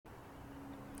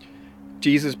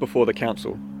Jesus before the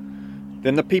council.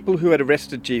 Then the people who had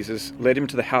arrested Jesus led him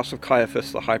to the house of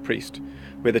Caiaphas the high priest,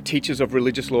 where the teachers of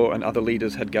religious law and other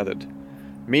leaders had gathered.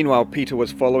 Meanwhile, Peter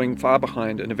was following far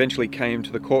behind and eventually came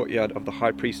to the courtyard of the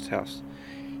high priest's house.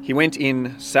 He went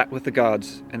in, sat with the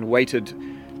guards, and waited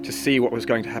to see what was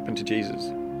going to happen to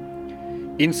Jesus.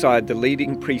 Inside, the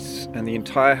leading priests and the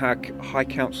entire high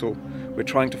council were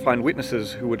trying to find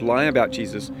witnesses who would lie about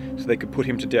Jesus so they could put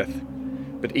him to death.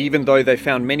 But even though they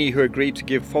found many who agreed to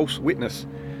give false witness,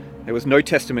 there was no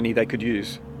testimony they could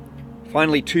use.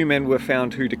 Finally, 2 men were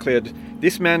found who declared,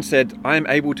 "This man said, 'I am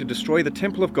able to destroy the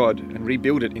temple of God and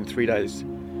rebuild it in 3 days.'"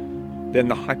 Then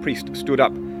the high priest stood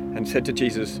up and said to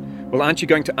Jesus, "Well, aren't you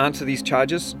going to answer these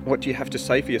charges? What do you have to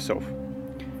say for yourself?"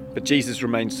 But Jesus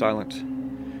remained silent.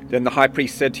 Then the high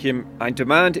priest said to him, "I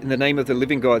demand in the name of the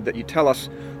living God that you tell us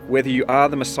whether you are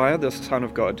the Messiah, the Son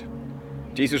of God."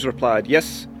 Jesus replied,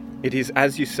 "Yes, it is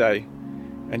as you say,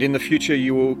 and in the future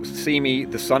you will see me,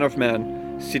 the Son of Man,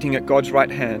 sitting at God's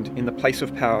right hand in the place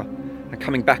of power and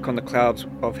coming back on the clouds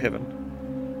of heaven."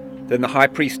 Then the high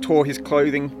priest tore his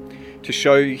clothing to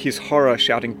show his horror,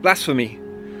 shouting, "Blasphemy!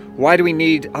 Why do we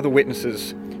need other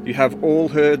witnesses? You have all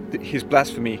heard his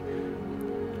blasphemy.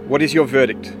 What is your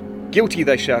verdict?" "Guilty,"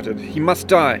 they shouted. "He must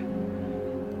die."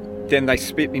 Then they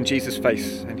spit in Jesus'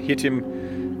 face and hit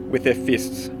him with their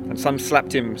fists, and some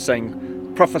slapped him, saying,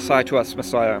 "Prophesy to us,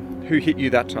 Messiah. Who hit you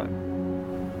that time?"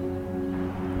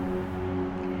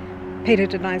 Peter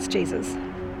denies Jesus.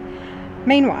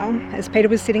 Meanwhile, as Peter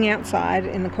was sitting outside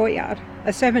in the courtyard,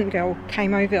 a servant girl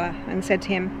came over and said to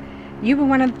him, "You were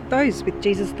one of those with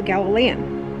Jesus the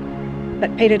Galilean."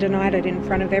 But Peter denied it in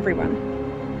front of everyone.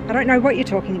 "I don't know what you're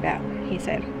talking about," he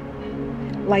said.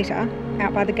 Later,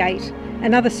 out by the gate,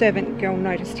 another servant girl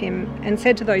noticed him and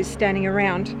said to those standing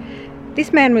around,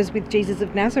 "This man was with Jesus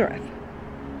of Nazareth."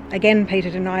 Again, Peter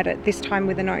denied it, this time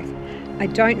with an oath. "I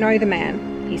don't know the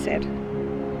man," he said.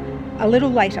 A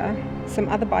little later, some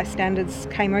other bystanders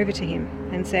came over to him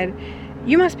and said,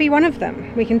 "You must be one of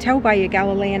them. We can tell by your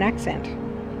Galilean accent."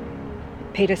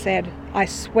 Peter said, "I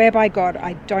swear by God,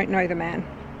 I don't know the man."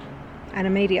 And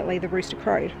immediately the rooster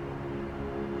crowed.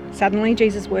 Suddenly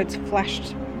Jesus' words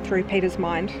flashed through Peter's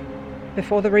mind.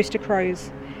 "Before the rooster crows,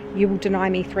 you will deny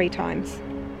me 3 times."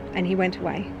 And he went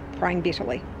away, crying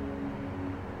bitterly.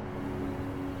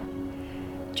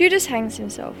 Judas hangs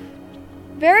himself.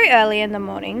 Very early in the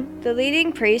morning, the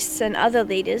leading priests and other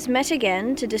leaders met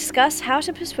again to discuss how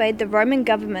to persuade the Roman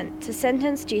government to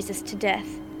sentence Jesus to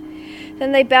death.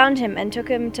 Then they bound him and took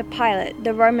him to Pilate,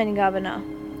 the Roman governor.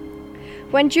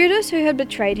 When Judas, who had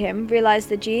betrayed him, realized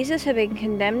that Jesus had been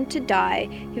condemned to die,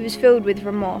 he was filled with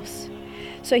remorse.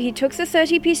 So he took the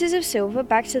 30 pieces of silver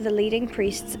back to the leading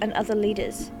priests and other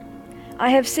leaders.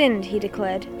 "I have sinned," he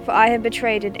declared, "for I have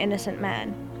betrayed an innocent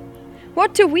man."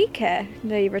 "What do we care?"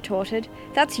 they retorted.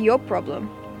 "That's your problem."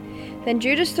 Then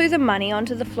Judas threw the money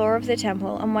onto the floor of the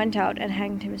temple and went out and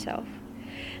hanged himself.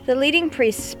 The leading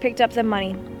priests picked up the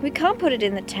money. "We can't put it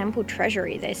in the temple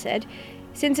treasury," they said,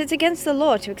 "since it's against the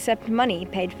law to accept money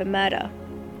paid for murder."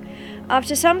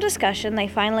 After some discussion, they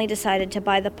finally decided to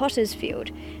buy the potter's field,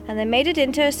 and they made it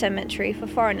into a cemetery for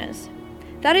foreigners.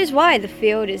 That is why the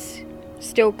field is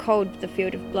still called the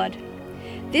Field of Blood.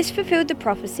 This fulfilled the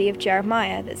prophecy of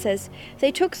Jeremiah that says,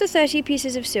 "They took the 30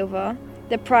 pieces of silver,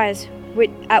 the price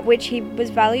at which he was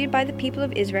valued by the people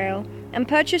of Israel, and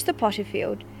purchased the potter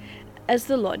field, as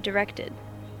the Lord directed."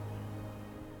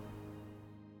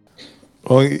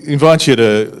 Well, I invite you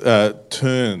to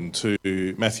turn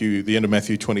to Matthew, the end of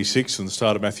Matthew 26 and the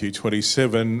start of Matthew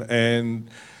 27. And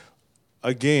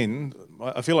again,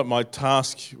 I feel like my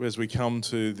task as we come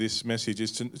to this message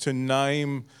is to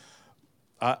name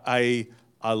a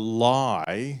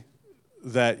lie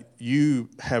that you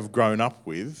have grown up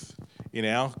with in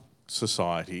our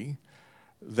society,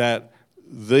 that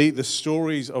the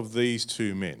stories of these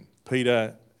 2 men,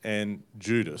 Peter and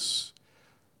Judas,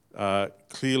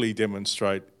 clearly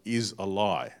demonstrate is a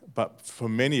lie. But for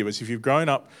many of us, if you've grown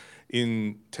up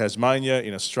in Tasmania,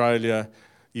 in Australia,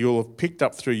 you'll have picked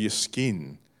up through your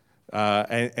skin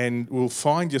and will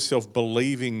find yourself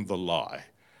believing the lie,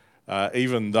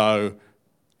 even though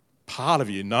part of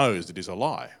you knows it is a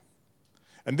lie.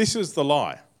 And this is the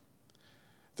lie,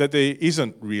 that there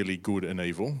isn't really good and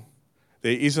evil,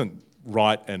 there isn't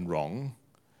right and wrong,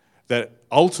 that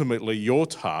ultimately your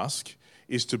task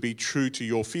is to be true to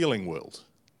your feeling world.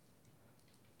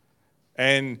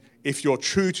 And if you're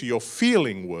true to your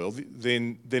feeling world,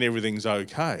 then everything's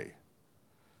okay.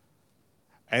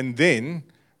 And then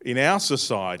in our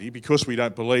society, because we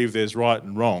don't believe there's right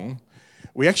and wrong,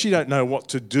 we actually don't know what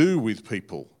to do with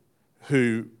people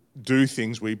who do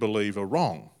things we believe are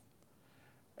wrong.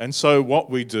 And so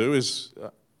what we do is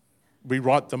we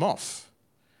write them off.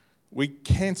 We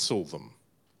cancel them.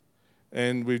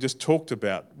 And we've just talked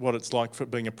about what it's like for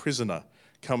being a prisoner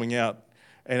coming out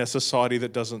in a society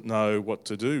that doesn't know what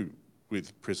to do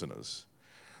with prisoners.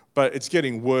 But it's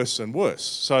getting worse and worse.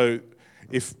 So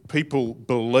if people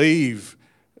believe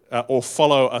or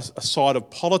follow a side of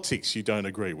politics you don't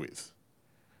agree with,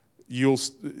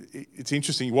 it's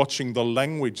interesting watching the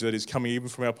language that is coming even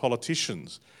from our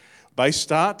politicians. They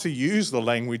start to use the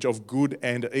language of good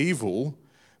and evil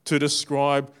to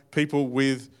describe people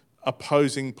with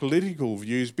opposing political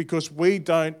views because we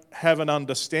don't have an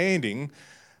understanding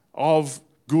of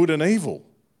good and evil.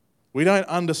 We don't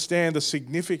understand the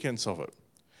significance of it.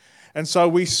 And so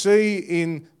we see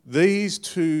in these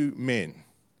two men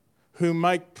who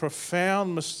make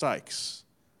profound mistakes,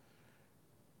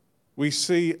 we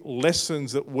see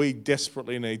lessons that we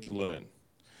desperately need to learn.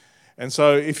 And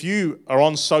so if you are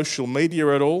on social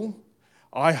media at all,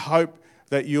 I hope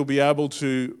that you'll be able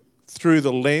to, through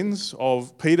the lens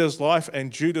of Peter's life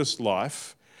and Judas'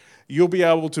 life, you'll be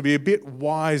able to be a bit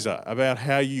wiser about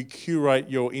how you curate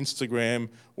your Instagram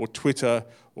or Twitter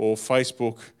or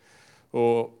Facebook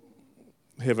or,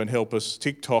 heaven help us,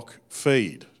 TikTok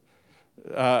feed.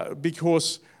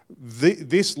 Because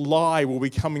this lie will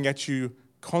be coming at you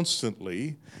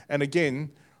constantly. And again,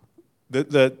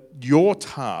 your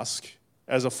task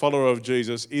as a follower of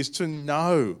Jesus is to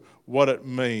know what it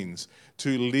means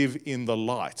to live in the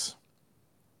light.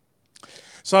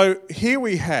 So here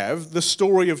we have the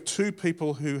story of two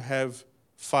people who have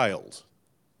failed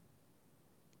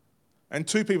and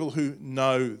two people who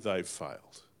know they've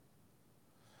failed.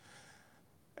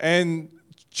 And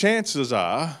chances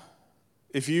are,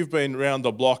 if you've been around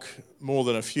the block more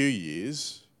than a few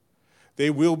years,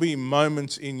 there will be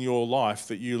moments in your life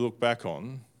that you look back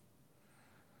on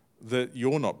that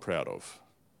you're not proud of.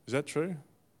 Is that true?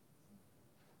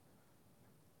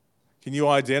 Can you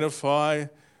identify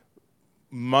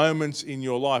moments in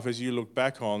your life as you look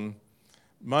back on,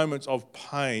 moments of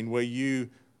pain where you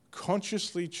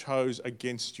consciously chose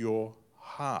against your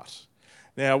heart?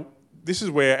 Now, this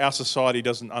is where our society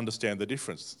doesn't understand the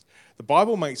difference. The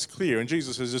Bible makes clear, and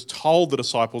Jesus has just told the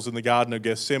disciples in the Garden of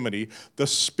Gethsemane, the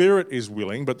spirit is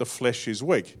willing, but the flesh is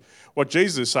weak. What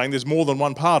Jesus is saying, there's more than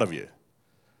one part of you.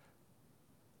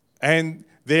 And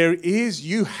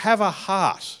you have a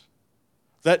heart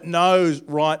that knows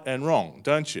right and wrong,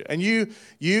 don't you? And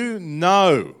you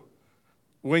know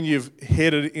when you've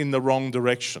headed in the wrong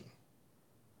direction.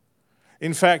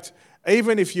 In fact,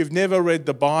 even if you've never read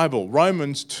the Bible,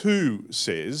 Romans 2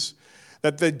 says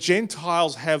that the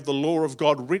Gentiles have the law of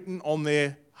God written on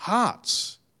their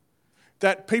hearts,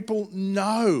 that people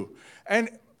know. And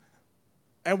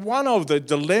one of the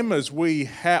dilemmas we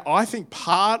have, I think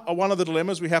one of the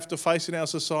dilemmas we have to face in our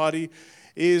society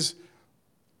is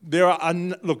there are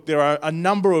a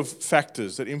number of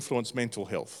factors that influence mental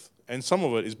health, and some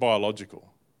of it is biological.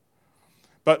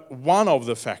 But one of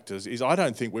the factors is I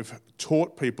don't think we've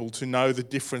taught people to know the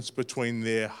difference between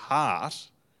their heart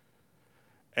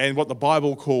and what the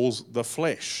Bible calls the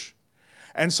flesh.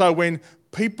 And so when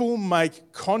people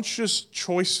make conscious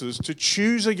choices to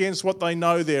choose against what they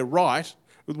know they're right,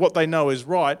 what they know is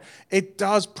right, it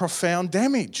does profound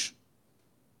damage,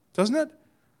 doesn't it?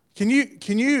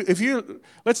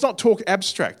 Let's not talk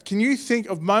abstract. Can you think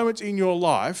of moments in your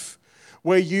life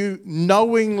where you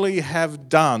knowingly have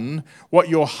done what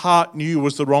your heart knew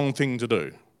was the wrong thing to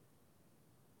do?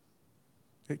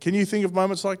 Can you think of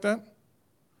moments like that?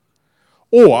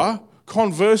 Or,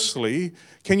 conversely,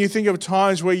 can you think of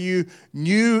times where you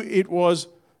knew it was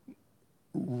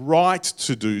right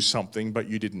to do something, but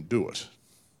you didn't do it?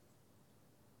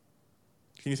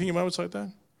 Can you think of moments like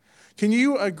that? Can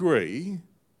you agree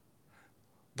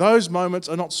those moments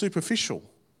are not superficial?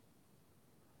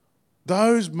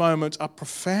 Those moments are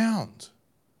profound.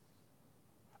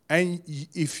 And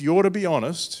if you're to be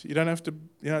honest, you don't have to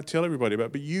tell everybody about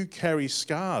it, but you carry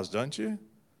scars, don't you?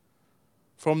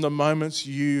 From the moments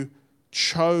you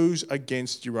chose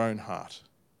against your own heart.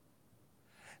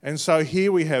 And so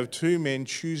here we have two men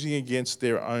choosing against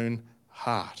their own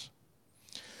heart.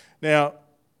 Now,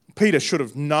 Peter should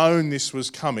have known this was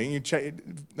coming. In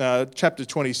chapter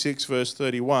 26, verse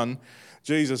 31,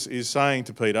 Jesus is saying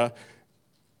to Peter,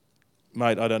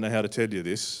 mate, I don't know how to tell you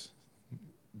this,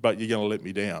 but you're going to let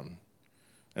me down.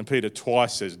 And Peter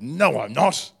twice says, no, I'm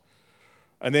not.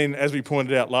 And then, as we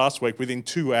pointed out last week, within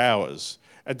 2 hours,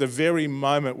 at the very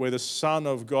moment where the Son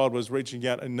of God was reaching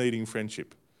out and needing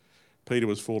friendship, Peter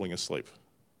was falling asleep.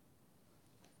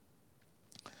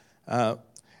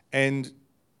 And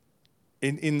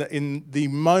in the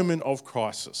moment of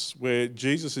crisis where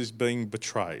Jesus is being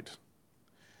betrayed,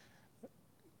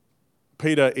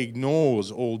 Peter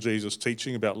ignores all Jesus'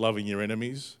 teaching about loving your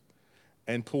enemies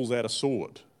and pulls out a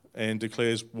sword and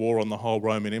declares war on the whole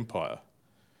Roman Empire.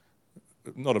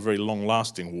 Not a very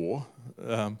long-lasting war,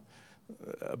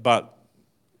 but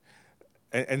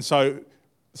so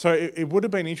it would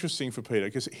have been interesting for Peter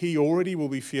because he already will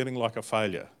be feeling like a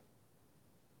failure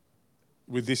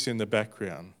with this in the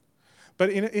background.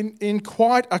 But in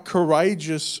quite a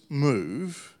courageous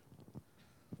move,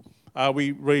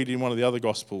 we read in one of the other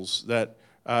Gospels that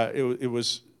it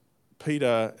was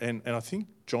Peter and I think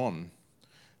John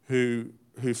who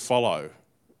follow,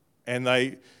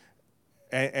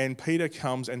 and Peter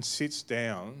comes and sits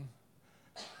down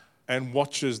and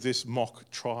watches this mock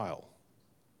trial.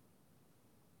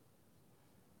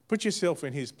 Put yourself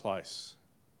in his place.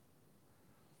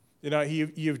 You know,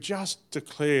 you've just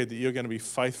declared that you're going to be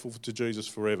faithful to Jesus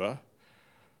forever,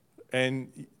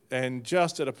 and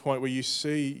just at a point where you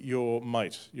see your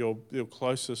mate, your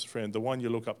closest friend, the one you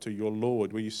look up to, your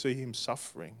Lord, where you see him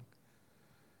suffering,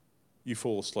 you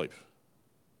fall asleep.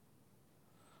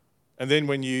 And then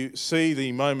when you see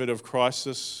the moment of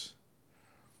crisis,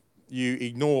 you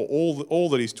ignore all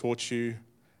that he's taught you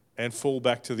and fall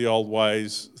back to the old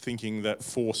ways, thinking that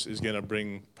force is going to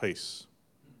bring peace.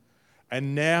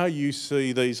 And now you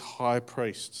see these high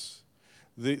priests,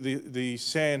 the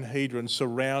Sanhedrin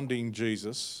surrounding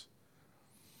Jesus,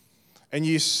 and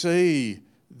you see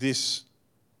this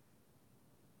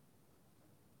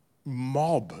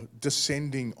mob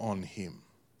descending on him.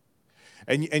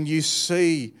 And you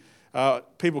see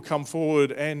people come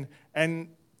forward and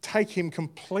take him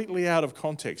completely out of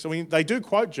context. I mean, they do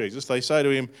quote Jesus. They say to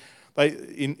him, I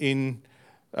think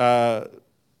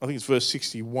it's verse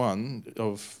 61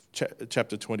 of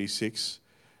chapter 26.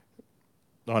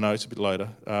 I know it's a bit later,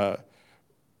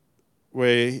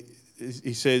 where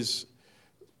he says,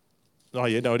 oh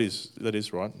yeah, no, it is. That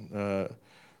is right.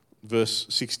 Verse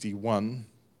 61.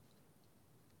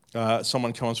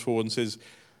 Someone comes forward and says,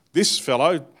 this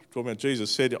fellow, talking about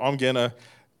Jesus, said, I'm going to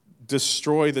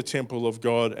destroy the temple of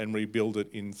God and rebuild it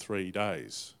in 3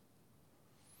 days.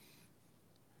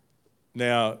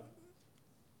 Now,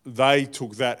 they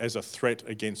took that as a threat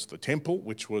against the temple,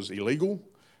 which was illegal,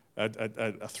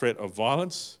 a threat of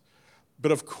violence.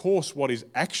 But of course, what is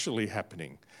actually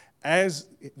happening, as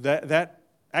that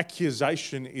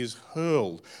accusation is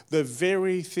hurled, the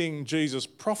very thing Jesus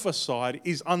prophesied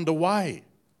is underway.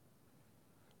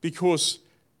 Because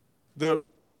the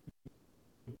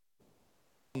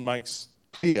makes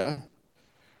clear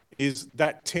is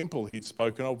that temple he'd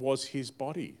spoken of was his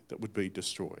body that would be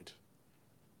destroyed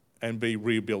and be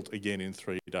rebuilt again in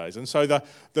 3 days. And so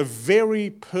the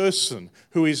very person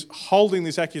who is holding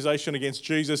this accusation against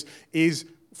Jesus is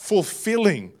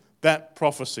fulfilling that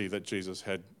prophecy that Jesus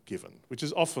had given, which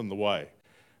is often the way.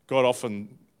 God's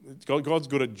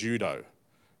good at judo.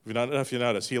 I don't know if you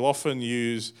notice, he'll often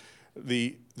use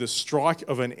the strike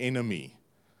of an enemy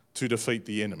to defeat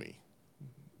the enemy.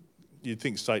 You'd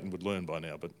think Satan would learn by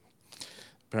now, but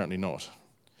apparently not.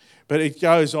 But it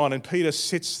goes on, and Peter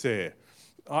sits there.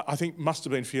 I think must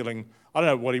have been feeling, I don't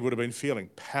know what he would have been feeling,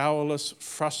 powerless,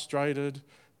 frustrated,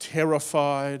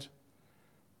 terrified.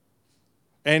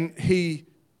 And he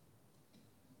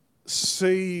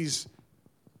sees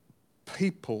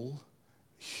people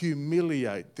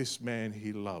humiliate this man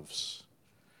he loves.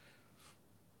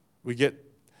 We get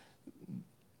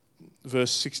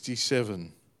verse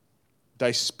 67.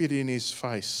 They spit in his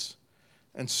face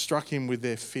and struck him with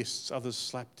their fists. Others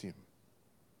slapped him.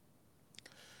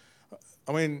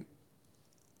 I mean,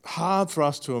 hard for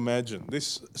us to imagine.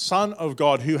 This Son of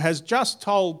God who has just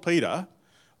told Peter,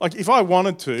 like if I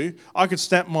wanted to, I could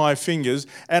snap my fingers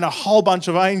and a whole bunch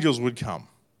of angels would come.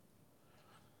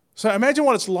 So imagine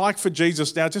what it's like for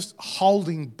Jesus now just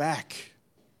holding back.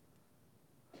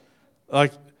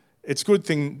 Like, it's a good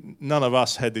thing none of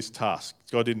us had this task.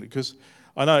 God didn't, because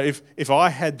I know if I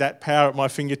had that power at my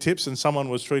fingertips and someone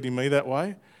was treating me that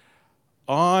way,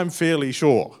 I'm fairly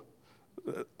sure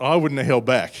I wouldn't have held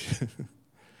back.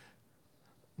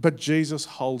 But Jesus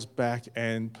holds back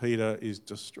and Peter is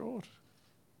distraught.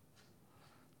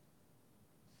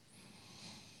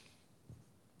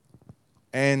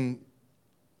 And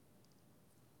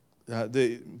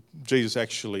Jesus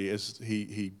actually, as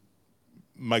he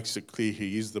makes it clear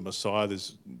he is the Messiah,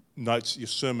 there's notes, your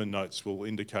sermon notes will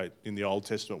indicate in the Old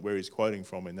Testament where he's quoting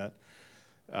from in that.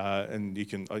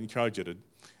 And I encourage you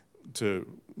to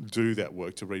do that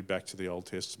work, to read back to the Old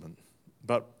Testament.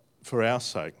 But for our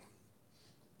sake,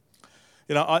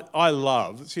 you know, I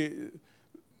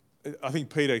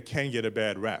think Peter can get a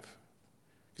bad rap.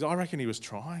 Because I reckon he was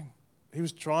trying. He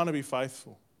was trying to be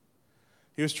faithful.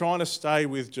 He was trying to stay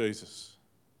with Jesus.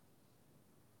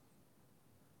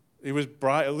 He was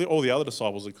brave. All the other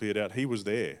disciples had cleared out. He was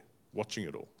there watching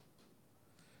it all.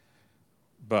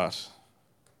 But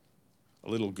a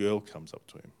little girl comes up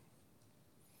to him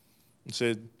and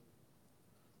said,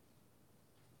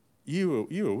 you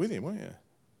were with him, weren't you?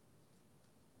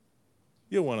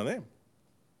 You're one of them.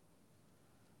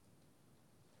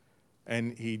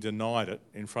 And he denied it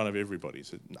in front of everybody. He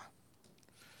said, no,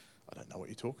 I don't know what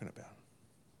you're talking about.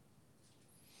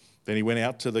 Then he went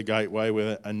out to the gateway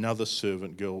where another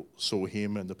servant girl saw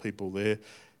him and the people there.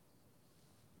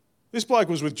 This bloke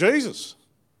was with Jesus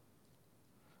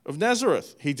of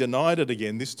Nazareth. He denied it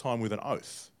again, this time with an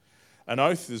oath. An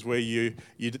oath is where you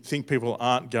think people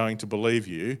aren't going to believe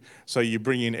you, so you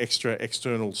bring in extra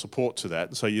external support to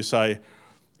that. So you say,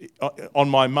 on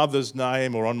my mother's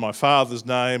name or on my father's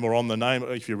name or on the name,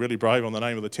 if you're really brave, on the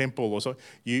name of the temple or so,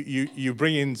 you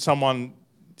bring in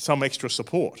some extra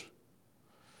support.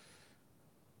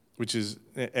 Which is,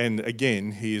 and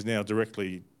again, he is now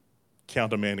directly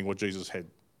countermanding what Jesus had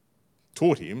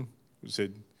taught him. He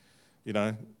said,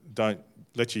 don't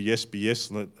let your yes be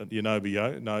yes and let your no be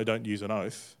no. No, don't use an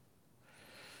oath.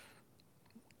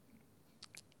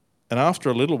 And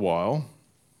after a little while,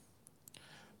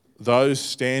 those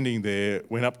standing there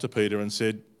went up to Peter and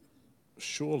said,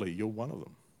 surely you're one of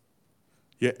them.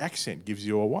 Your accent gives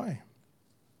you away.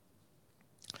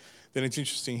 Then it's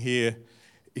interesting here,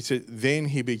 it said, then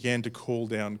he began to call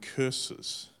down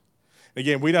curses.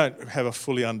 Again, we don't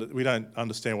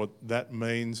understand what that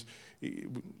means.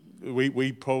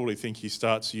 We probably think he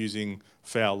starts using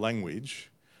foul language,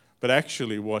 but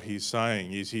actually what he's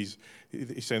saying is he's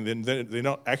saying they're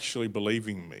not actually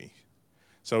believing me.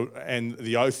 So, and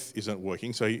the oath isn't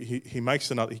working. So he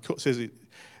makes another. He says,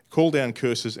 "Call down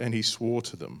curses," and he swore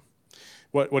to them.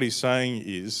 What he's saying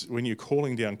is, when you're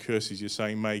calling down curses, you're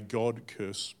saying, "May God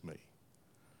curse me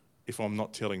if I'm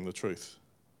not telling the truth."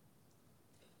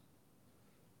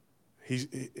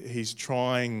 He's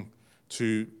trying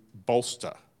to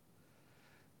bolster,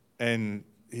 and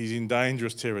he's in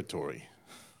dangerous territory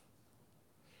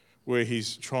where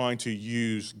he's trying to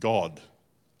use God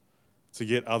to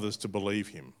get others to believe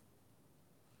him,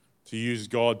 to use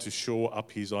God to shore up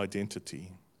his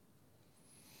identity.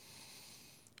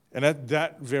 And at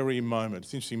that very moment,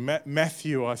 it's interesting,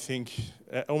 Matthew, I think,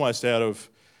 almost out of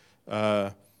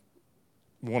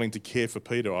wanting to care for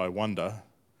Peter, I wonder,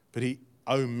 but he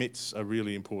omits a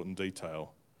really important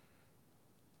detail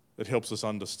that helps us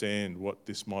understand what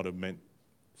this might have meant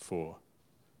for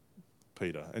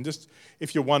Peter. And just,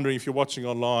 if you're wondering, if you're watching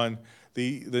online,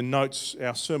 the notes,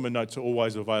 our sermon notes are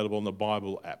always available on the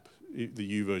Bible app, the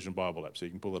YouVersion Bible app, so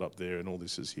you can pull it up there, and all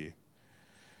this is here.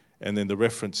 And then the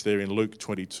reference there in Luke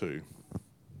 22.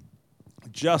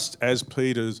 Just as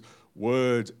Peter's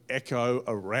words echo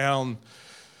around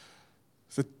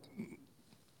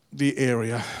the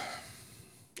area,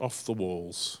 off the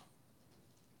walls,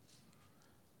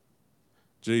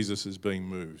 Jesus is being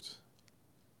moved.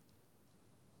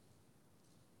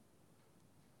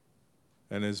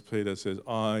 And as Peter says,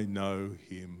 I know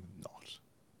him not.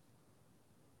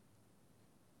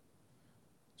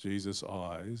 Jesus'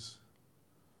 eyes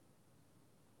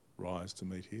rise to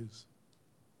meet his.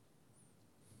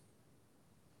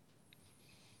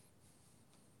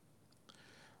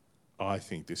 I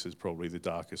think this is probably the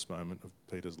darkest moment of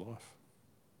Peter's life,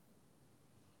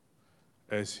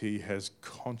 as he has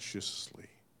consciously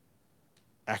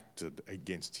acted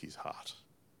against his heart.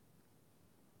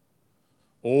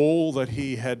 All that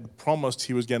he had promised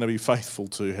he was going to be faithful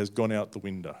to has gone out the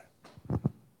window.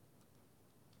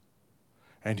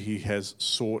 And he has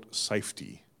sought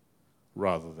safety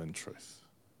rather than truth.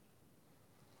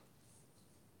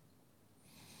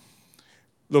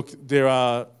 Look, there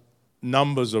are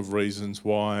numbers of reasons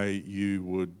why you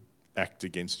would act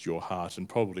against your heart, and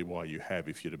probably why you have,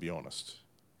 if you're to be honest.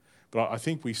 But I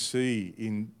think we see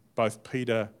in both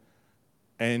Peter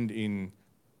and in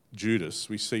Judas,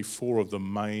 we see four of the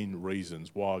main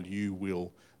reasons why you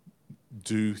will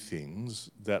do things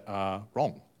that are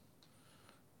wrong,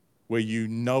 where you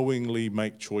knowingly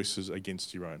make choices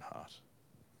against your own heart.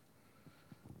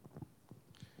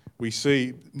 We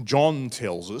see, John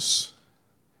tells us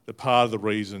that part of the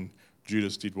reason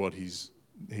Judas did what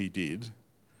he did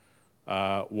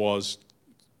was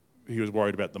he was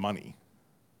worried about the money.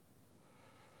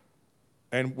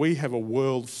 And we have a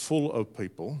world full of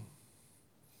people,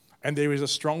 and there is a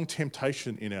strong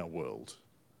temptation in our world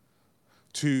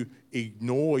to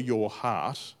ignore your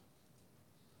heart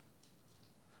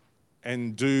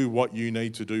and do what you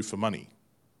need to do for money.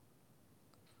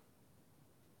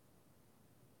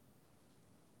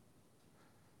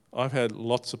 I've had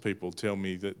lots of people tell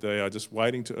me that they are just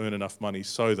waiting to earn enough money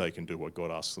so they can do what God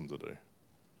asks them to do.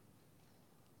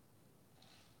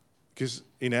 Because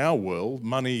in our world,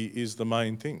 money is the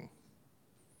main thing.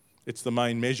 It's the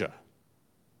main measure.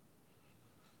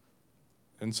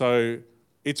 And so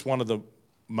it's one of the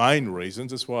main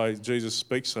reasons, that's why Jesus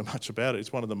speaks so much about it,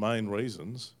 it's one of the main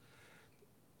reasons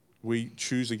we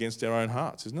choose against our own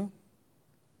hearts, isn't it?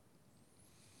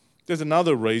 There's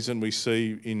another reason we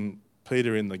see in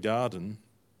Peter in the garden.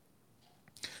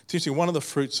 It's interesting, one of the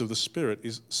fruits of the Spirit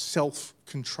is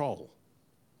self-control.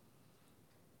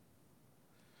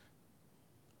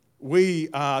 We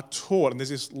are taught, and there's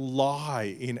this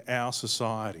lie in our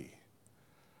society,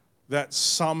 that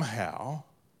somehow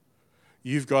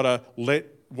you've got to let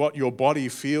what your body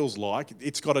feels like,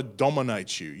 it's got to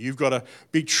dominate you. You've got to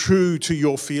be true to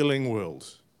your feeling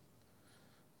world.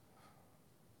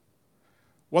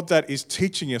 What that is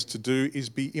teaching us to do is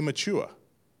be immature.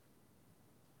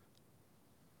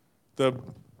 In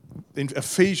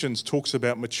Ephesians talks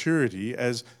about maturity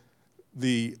as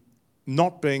the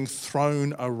not being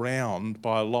thrown around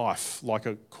by life like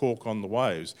a cork on the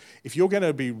waves. If you're going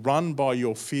to be run by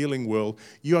your feeling world,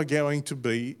 you are going to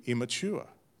be immature.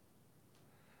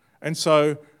 And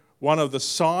so one of the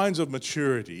signs of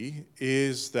maturity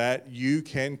is that you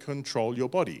can control your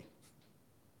body.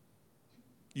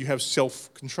 You have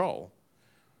self-control.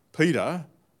 Peter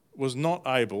was not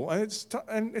able, and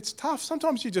it's tough.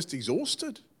 Sometimes you're just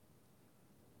exhausted.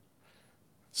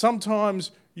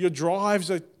 Sometimes your drives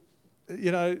are,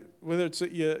 whether it's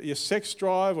your sex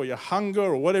drive or your hunger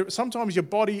or whatever, sometimes your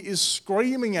body is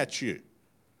screaming at you.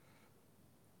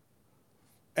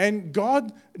 And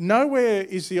God, nowhere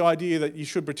is the idea that you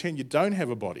should pretend you don't have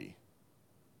a body.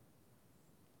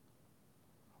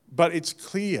 But it's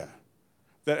clear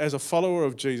that as a follower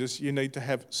of Jesus, you need to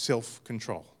have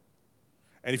self-control.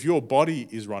 And if your body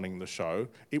is running the show,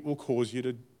 it will cause you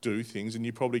to do things, and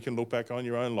you probably can look back on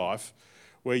your own life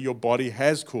where your body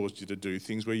has caused you to do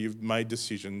things where you've made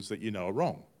decisions that you know are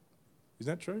wrong.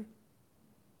 Isn't that true?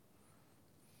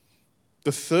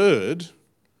 The third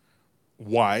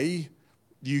way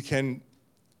you can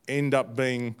end up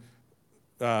being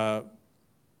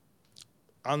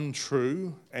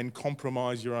untrue and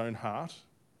compromise your own heart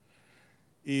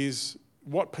is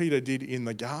what Peter did in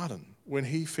the garden when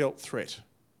he felt threat.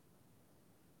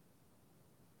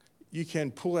 You can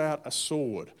pull out a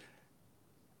sword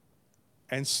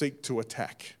and seek to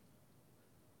attack.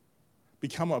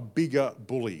 Become a bigger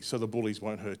bully so the bullies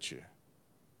won't hurt you.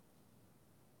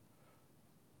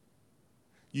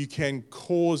 You can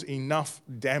cause enough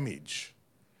damage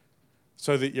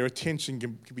so that your attention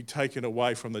can be taken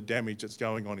away from the damage that's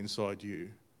going on inside you.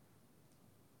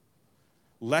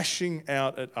 Lashing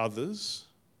out at others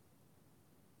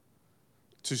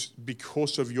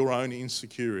because of your own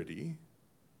insecurity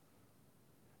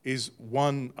is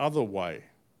one other way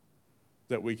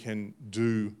that we can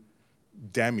do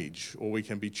damage, or we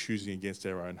can be choosing against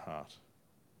our own heart.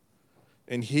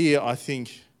 And here I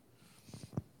think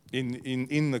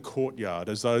in the courtyard,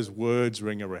 as those words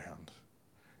ring around,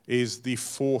 is the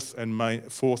fourth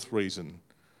reason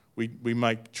we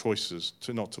make choices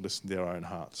not to listen to our own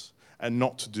hearts and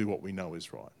not to do what we know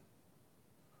is right.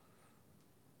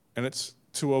 And it's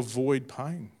to avoid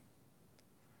pain,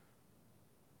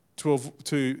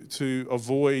 to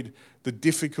avoid the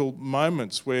difficult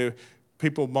moments where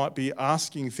people might be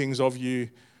asking things of you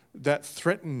that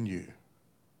threaten you.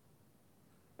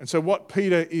 And so what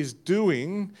Peter is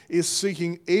doing is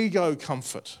seeking ego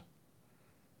comfort.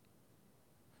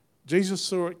 Jesus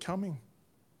saw it coming.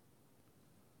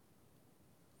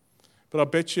 But I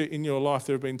bet you in your life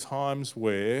there have been times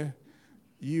where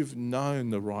you've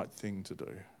known the right thing to do,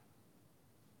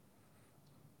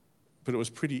 but it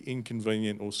was pretty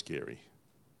inconvenient or scary.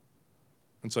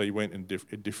 And so you went in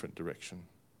a different direction.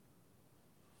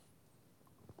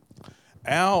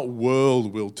 Our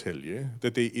world will tell you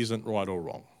that there isn't right or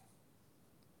wrong.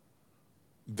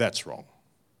 That's wrong.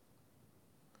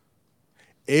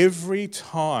 Every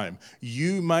time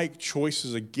you make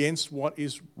choices against what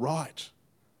is right,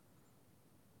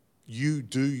 you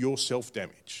do yourself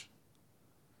damage,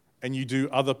 and you do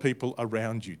other people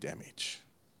around you damage.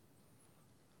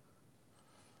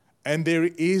 And there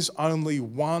is only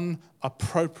one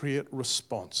appropriate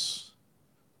response.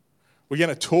 We're going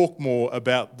to talk more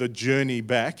about the journey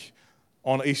back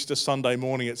on Easter Sunday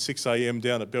morning at 6 a.m.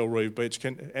 down at Belrive Beach.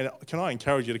 Can I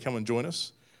encourage you to come and join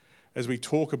us as we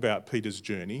talk about Peter's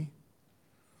journey?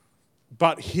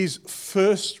 But his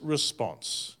first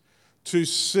response to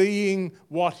seeing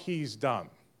what he's done.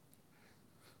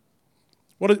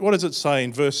 What does it say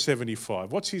in verse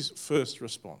 75? What's his first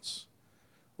response?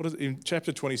 In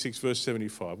chapter 26, verse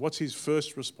 75, what's his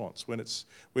first response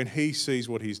when he sees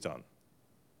what he's done?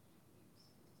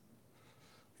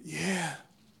 Yeah.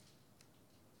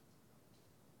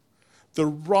 the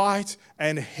right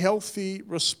and healthy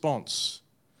response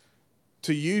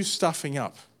to you stuffing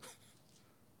up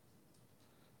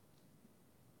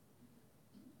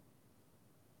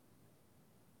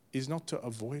is not to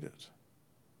avoid it,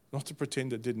 not to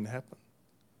pretend it didn't happen,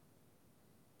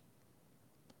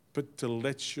 but to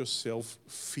let yourself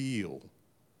feel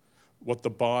what the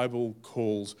Bible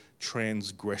calls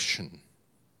transgression.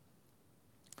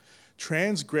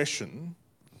 Transgression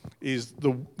is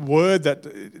the word that,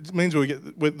 it means we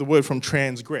get the word from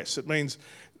transgress. It means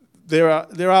there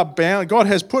are God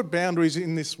has put boundaries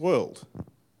in this world.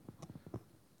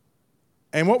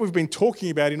 And what we've been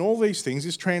talking about in all these things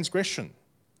is transgression.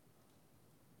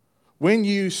 When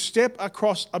you step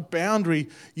across a boundary,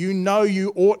 you know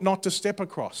you ought not to step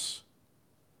across.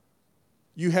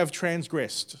 You have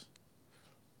transgressed.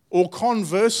 Or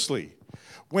conversely,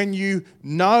 when you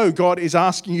know God is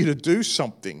asking you to do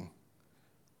something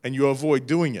and you avoid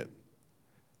doing it,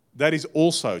 that is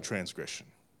also transgression.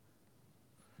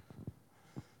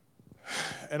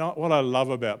 And what I love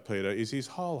about Peter is he's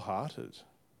wholehearted.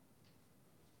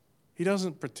 He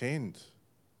doesn't pretend.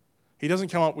 He doesn't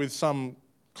come up with some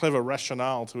clever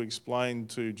rationale to explain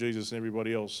to Jesus and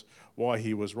everybody else why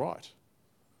he was right.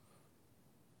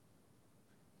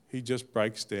 He just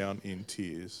breaks down in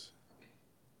tears.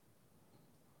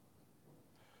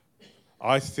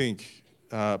 I think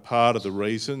part of the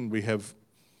reason we have,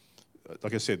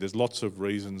 like I said, there's lots of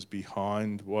reasons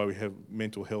behind why we have a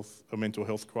mental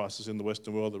health crisis in the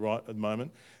Western world at the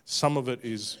moment. Some of it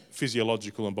is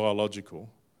physiological and biological.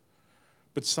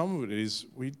 But some of it is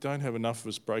we don't have enough of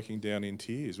us breaking down in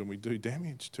tears when we do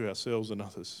damage to ourselves and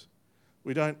others.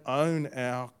 We don't own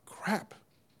our crap.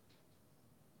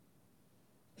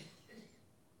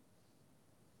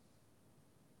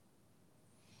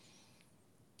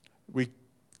 We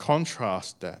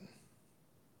contrast that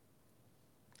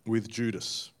with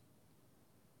Judas.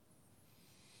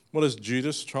 What does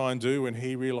Judas try and do when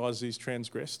he realises he's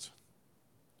transgressed?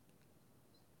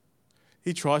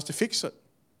 He tries to fix it.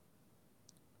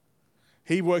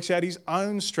 He works out his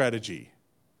own strategy.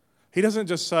 He doesn't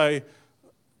just say,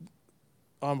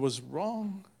 I was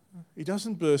wrong. He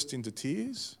doesn't burst into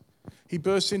tears. He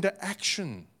bursts into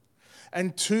action.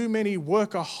 And too many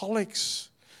workaholics,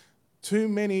 too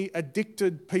many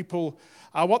addicted people,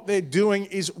 what they're doing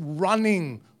is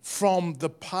running from the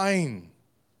pain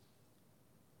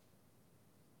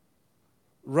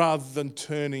rather than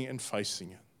turning and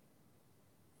facing it.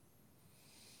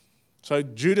 So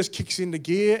Judas kicks into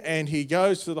gear and he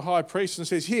goes to the high priest and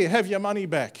says, "Here, have your money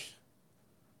back."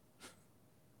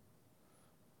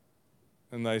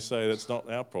 And they say, "That's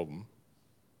not our problem."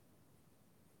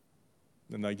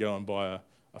 Then they go and buy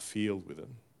a field with it.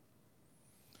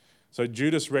 So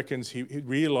Judas reckons he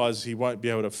realises he won't be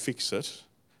able to fix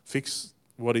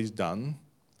what he's done.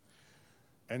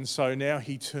 And so now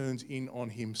he turns in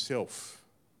on himself.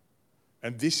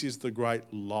 And this is the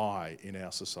great lie in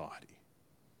our society.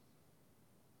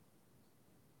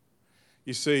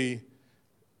 You see,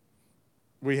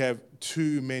 we have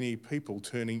too many people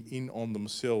turning in on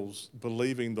themselves,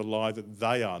 believing the lie that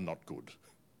they are not good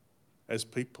as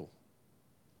people.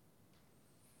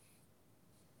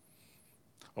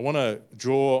 I want to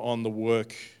draw on the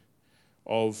work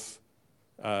of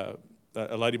a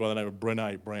lady by the name of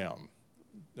Brené Brown.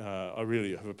 I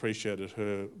really have appreciated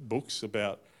her books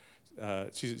about,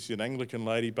 she's an Anglican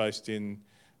lady based in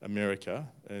America,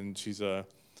 and she's a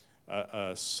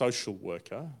social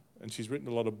worker, and she's written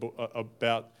a lot of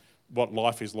about what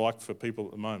life is like for people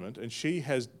at the moment, and she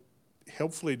has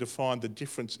helpfully defined the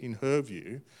difference in her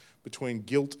view between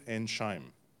guilt and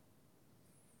shame.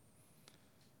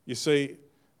 You see,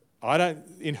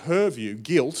 in her view,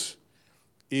 guilt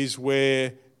is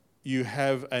where you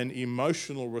have an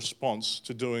emotional response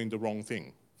to doing the wrong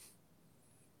thing.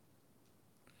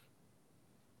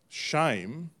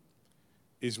 Shame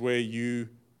is where you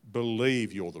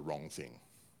believe you're the wrong thing.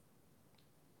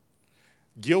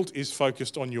 Guilt is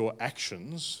focused on your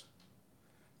actions.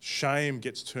 Shame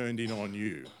gets turned in on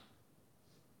you.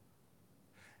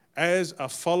 As a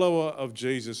follower of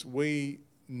Jesus, we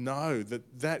know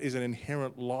that is an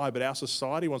inherent lie, but our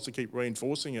society wants to keep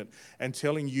reinforcing it and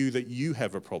telling you that you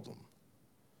have a problem.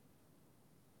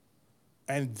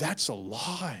 And that's a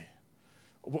lie.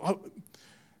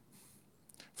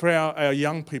 For our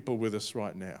young people with us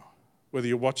right now, whether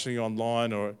you're watching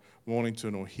online or at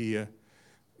Mornington or here,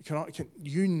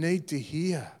 you need to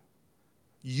hear,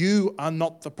 you are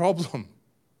not the problem.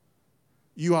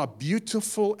 You are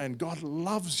beautiful and God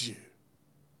loves you.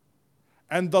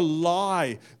 And the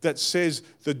lie that says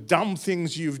the dumb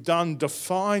things you've done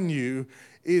define you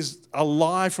is a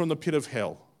lie from the pit of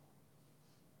hell.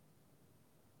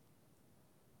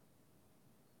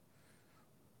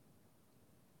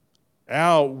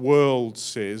 Our world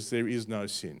says there is no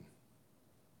sin.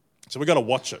 So we've got to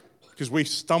watch it, because we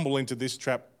stumble into this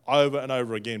trap over and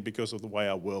over again because of the way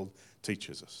our world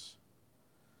teaches us.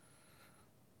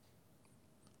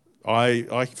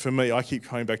 For me, I keep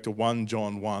coming back to 1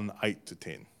 John 1,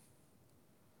 8-10,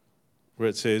 where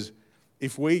it says,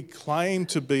 if we claim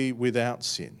to be without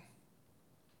sin,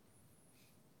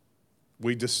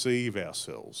 we deceive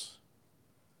ourselves,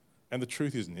 and the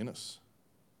truth isn't in us.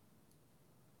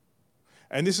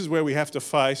 And this is where we have to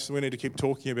face, we need to keep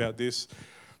talking about this,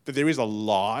 that there is a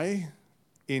lie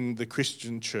in the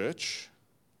Christian church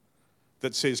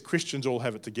that says Christians all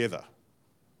have it together.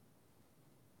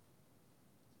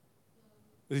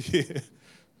 Yeah.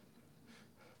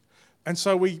 And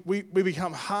so we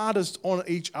become hardest on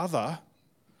each other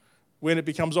when it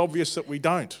becomes obvious that we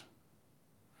don't.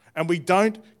 And we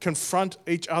don't confront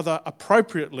each other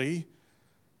appropriately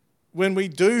when we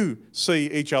do see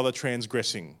each other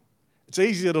transgressing. It's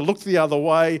easier to look the other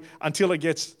way until it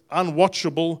gets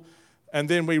unwatchable, and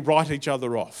then we write each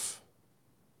other off.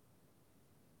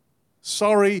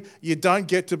 Sorry, you don't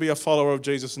get to be a follower of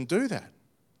Jesus and do that.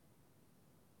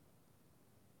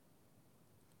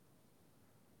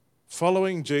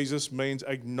 Following Jesus means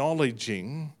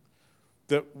acknowledging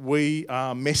that we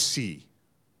are messy.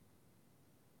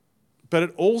 But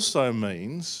it also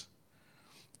means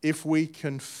if we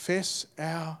confess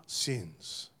our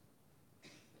sins,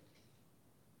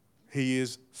 He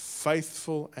is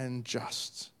faithful and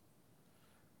just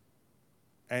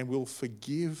and will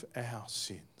forgive our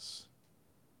sins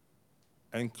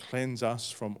and cleanse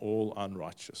us from all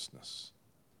unrighteousness.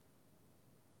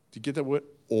 Do you get that word?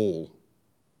 All.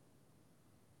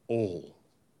 All.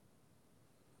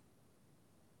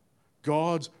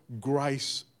 God's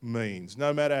grace means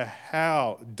no matter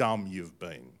how dumb you've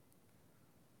been,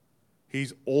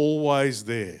 He's always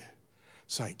there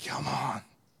saying, come on,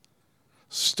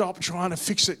 stop trying to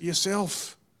fix it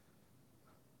yourself.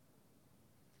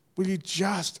 Will you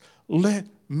just let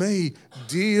me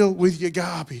deal with your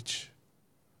garbage?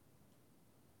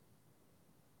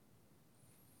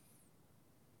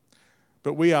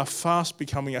 But we are fast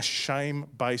becoming a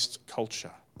shame-based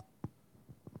culture.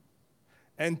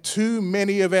 And too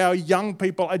many of our young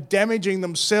people are damaging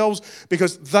themselves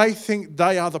because they think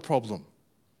they are the problem.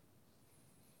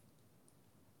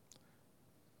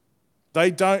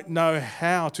 They don't know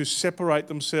how to separate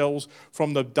themselves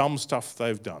from the dumb stuff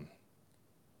they've done.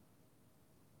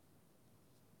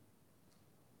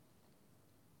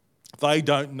 They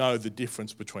don't know the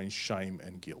difference between shame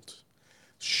and guilt.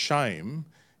 Shame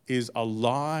is a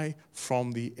lie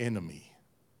from the enemy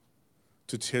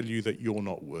to tell you that you're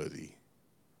not worthy.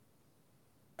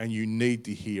 And you need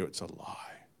to hear it's a lie.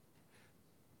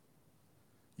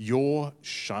 Your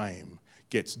shame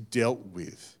gets dealt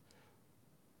with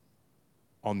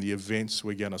on the events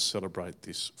we're going to celebrate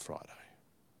this Friday.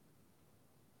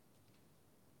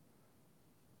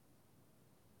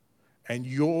 And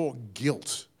your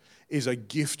guilt is a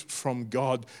gift from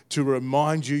God to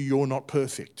remind you you're not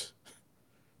perfect.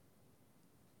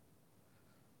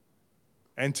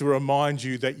 And to remind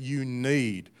you that you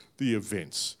need the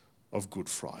events of Good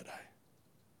Friday.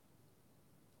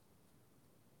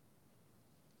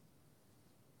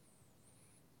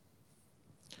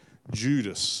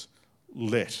 Judas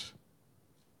let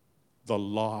the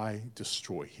lie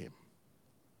destroy him.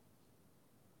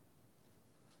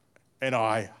 And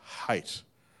I hate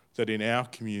that in our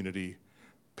community,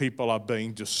 people are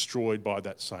being destroyed by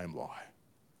that same lie.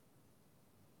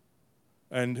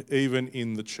 And even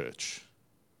in the church,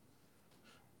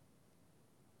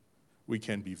 we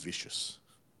can be vicious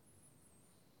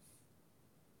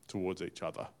towards each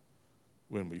other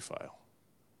when we fail.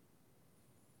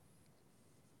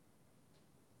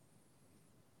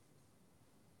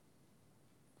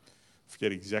 I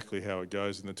forget exactly how it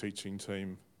goes in the teaching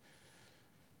team.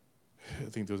 I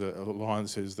think there's a line that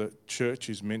says that church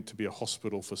is meant to be a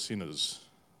hospital for sinners,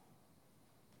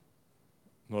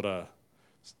 not I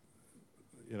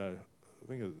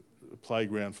think a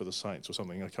playground for the saints or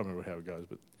something. I can't remember how it goes,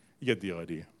 but you get the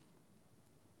idea.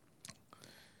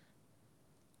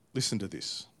 Listen to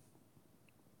this.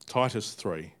 Titus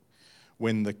 3.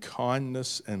 When the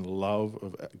kindness and love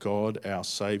of God, our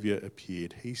Saviour,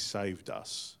 appeared, He saved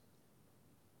us.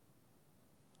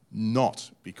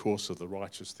 Not because of the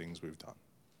righteous things we've done,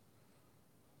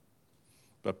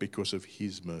 but because of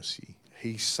His mercy.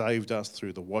 He saved us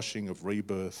through the washing of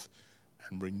rebirth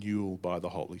and renewal by the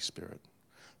Holy Spirit,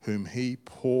 whom He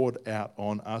poured out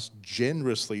on us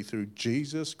generously through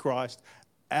Jesus Christ,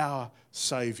 our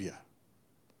Saviour,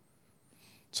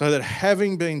 so that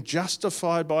having been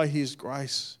justified by His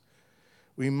grace,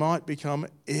 we might become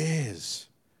heirs,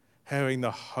 having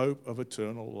the hope of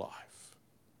eternal life.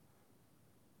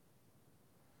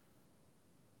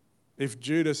 If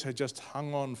Judas had just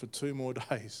hung on for 2 more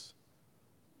days,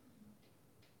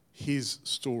 his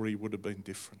story would have been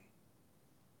different.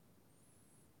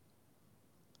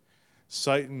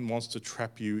 Satan wants to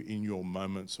trap you in your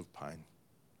moments of pain.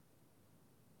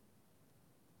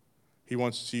 He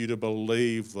wants you to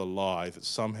believe the lie that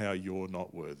somehow you're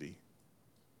not worthy.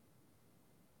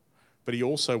 But he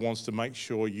also wants to make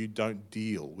sure you don't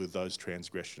deal with those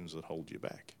transgressions that hold you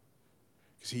back.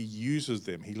 Because he uses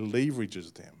them, he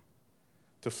leverages them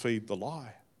to feed the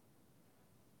lie.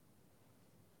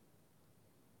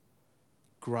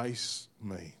 Grace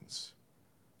means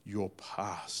your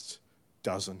past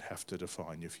doesn't have to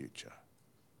define your future.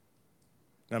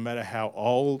 No matter how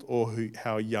old or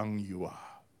how young you are,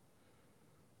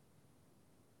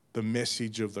 the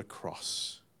message of the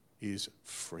cross is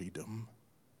freedom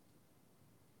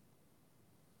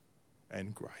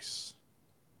and grace.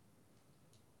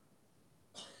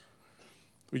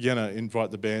 We're going to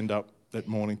invite the band up at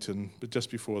Mornington, but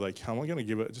just before they come, we're going to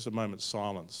give it just a moment's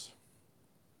silence.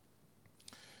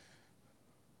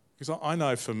 Because I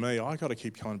know for me, I've got to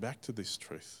keep coming back to this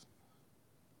truth.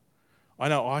 I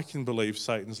know I can believe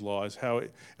Satan's lies.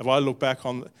 If I look back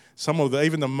on some of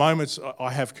even the moments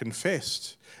I have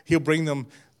confessed, he'll bring them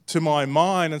to my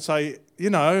mind and say,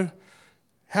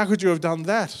 how could you have done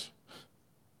that?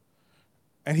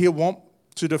 And he'll want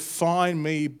to define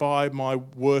me by my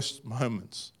worst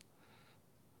moments.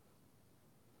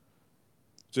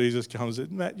 Jesus comes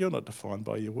in, Matt, you're not defined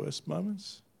by your worst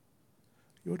moments.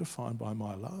 You're defined by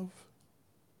my love.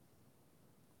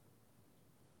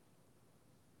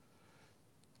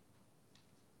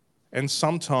 And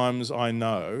sometimes I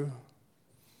know,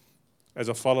 as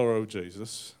a follower of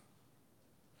Jesus,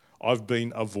 I've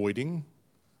been avoiding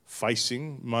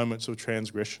facing moments of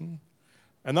transgression.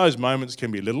 And those moments can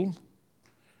be little.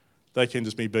 They can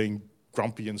just be being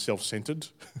grumpy and self-centered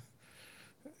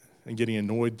and getting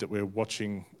annoyed that we're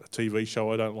watching a TV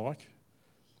show I don't like.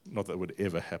 Not that it would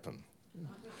ever happen.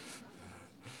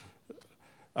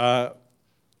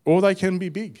 Or they can be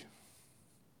big,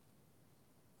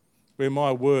 where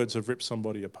my words have ripped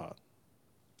somebody apart.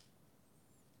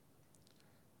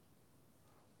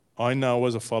 I know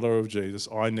as a follower of Jesus,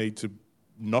 I need to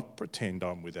not pretend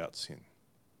I'm without sin,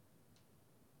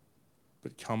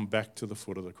 but come back to the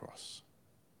foot of the cross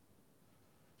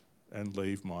and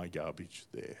leave my garbage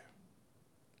there.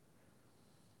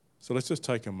 So let's just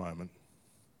take a moment,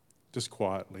 just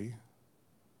quietly.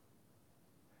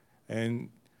 And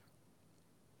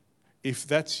if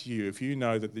that's you, if you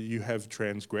know that you have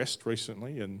transgressed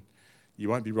recently and you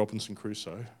won't be Robinson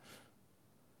Crusoe,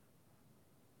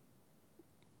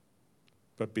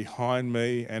 but behind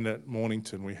me and at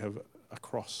Mornington we have a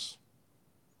cross.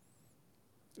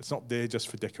 It's not there just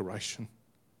for decoration.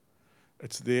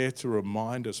 It's there to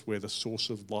remind us where the source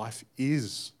of life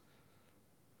is.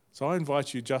 So I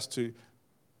invite you just to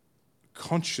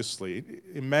consciously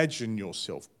imagine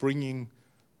yourself bringing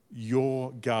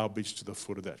your garbage to the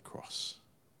foot of that cross.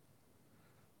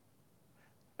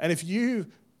 And if you've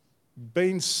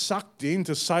been sucked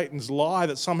into Satan's lie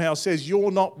that somehow says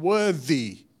you're not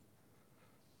worthy,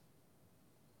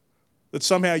 that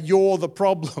somehow you're the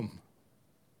problem,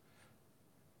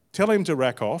 tell him to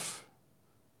rack off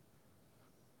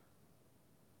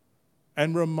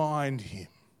and remind him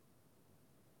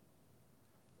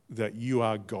that you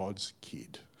are God's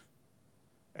kid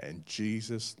and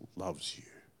Jesus loves you.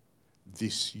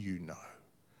 This you know,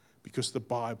 because the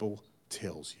Bible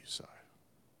tells you so. I'm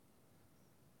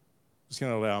just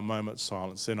going to allow a moment's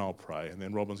silence, then I'll pray, and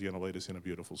then Robin's going to lead us in a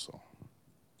beautiful song.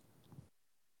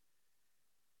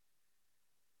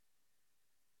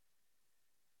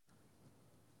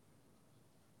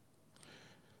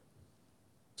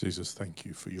 Jesus, thank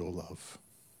you for your love.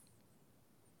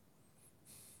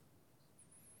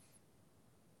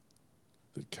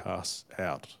 That casts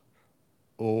out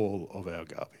all of our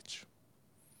garbage.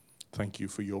 Thank you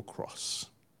for your cross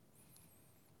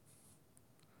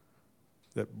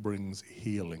that brings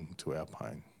healing to our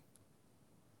pain.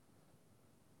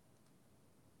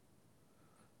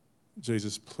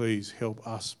 Jesus, please help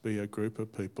us be a group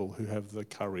of people who have the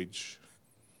courage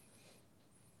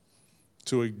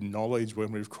to acknowledge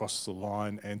when we've crossed the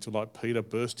line and to, like Peter,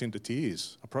 burst into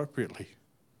tears appropriately,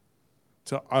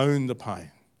 to own the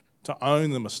pain, to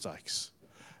own the mistakes,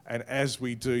 and as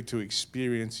we do, to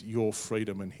experience your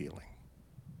freedom and healing.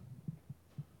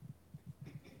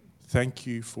 Thank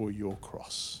you for your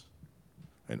cross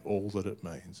and all that it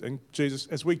means. And Jesus,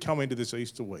 as we come into this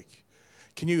Easter week,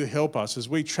 can you help us as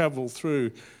we travel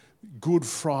through Good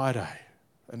Friday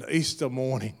and Easter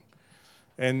morning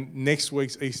and next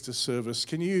week's Easter service,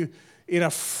 can you, in a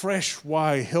fresh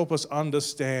way, help us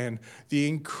understand the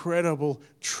incredible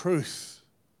truth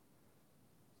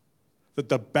that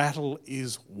the battle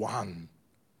is won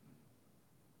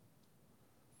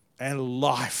and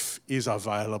life is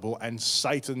available and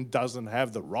Satan doesn't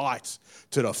have the right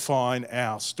to define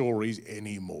our stories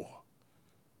anymore.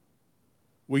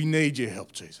 We need your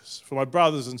help, Jesus. For my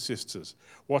brothers and sisters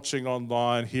watching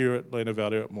online here at Lena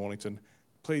Valley at Mornington,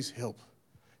 please help.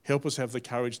 Help us have the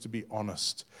courage to be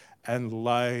honest and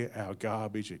lay our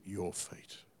garbage at your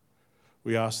feet.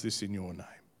 We ask this in your name.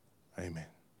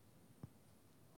 Amen.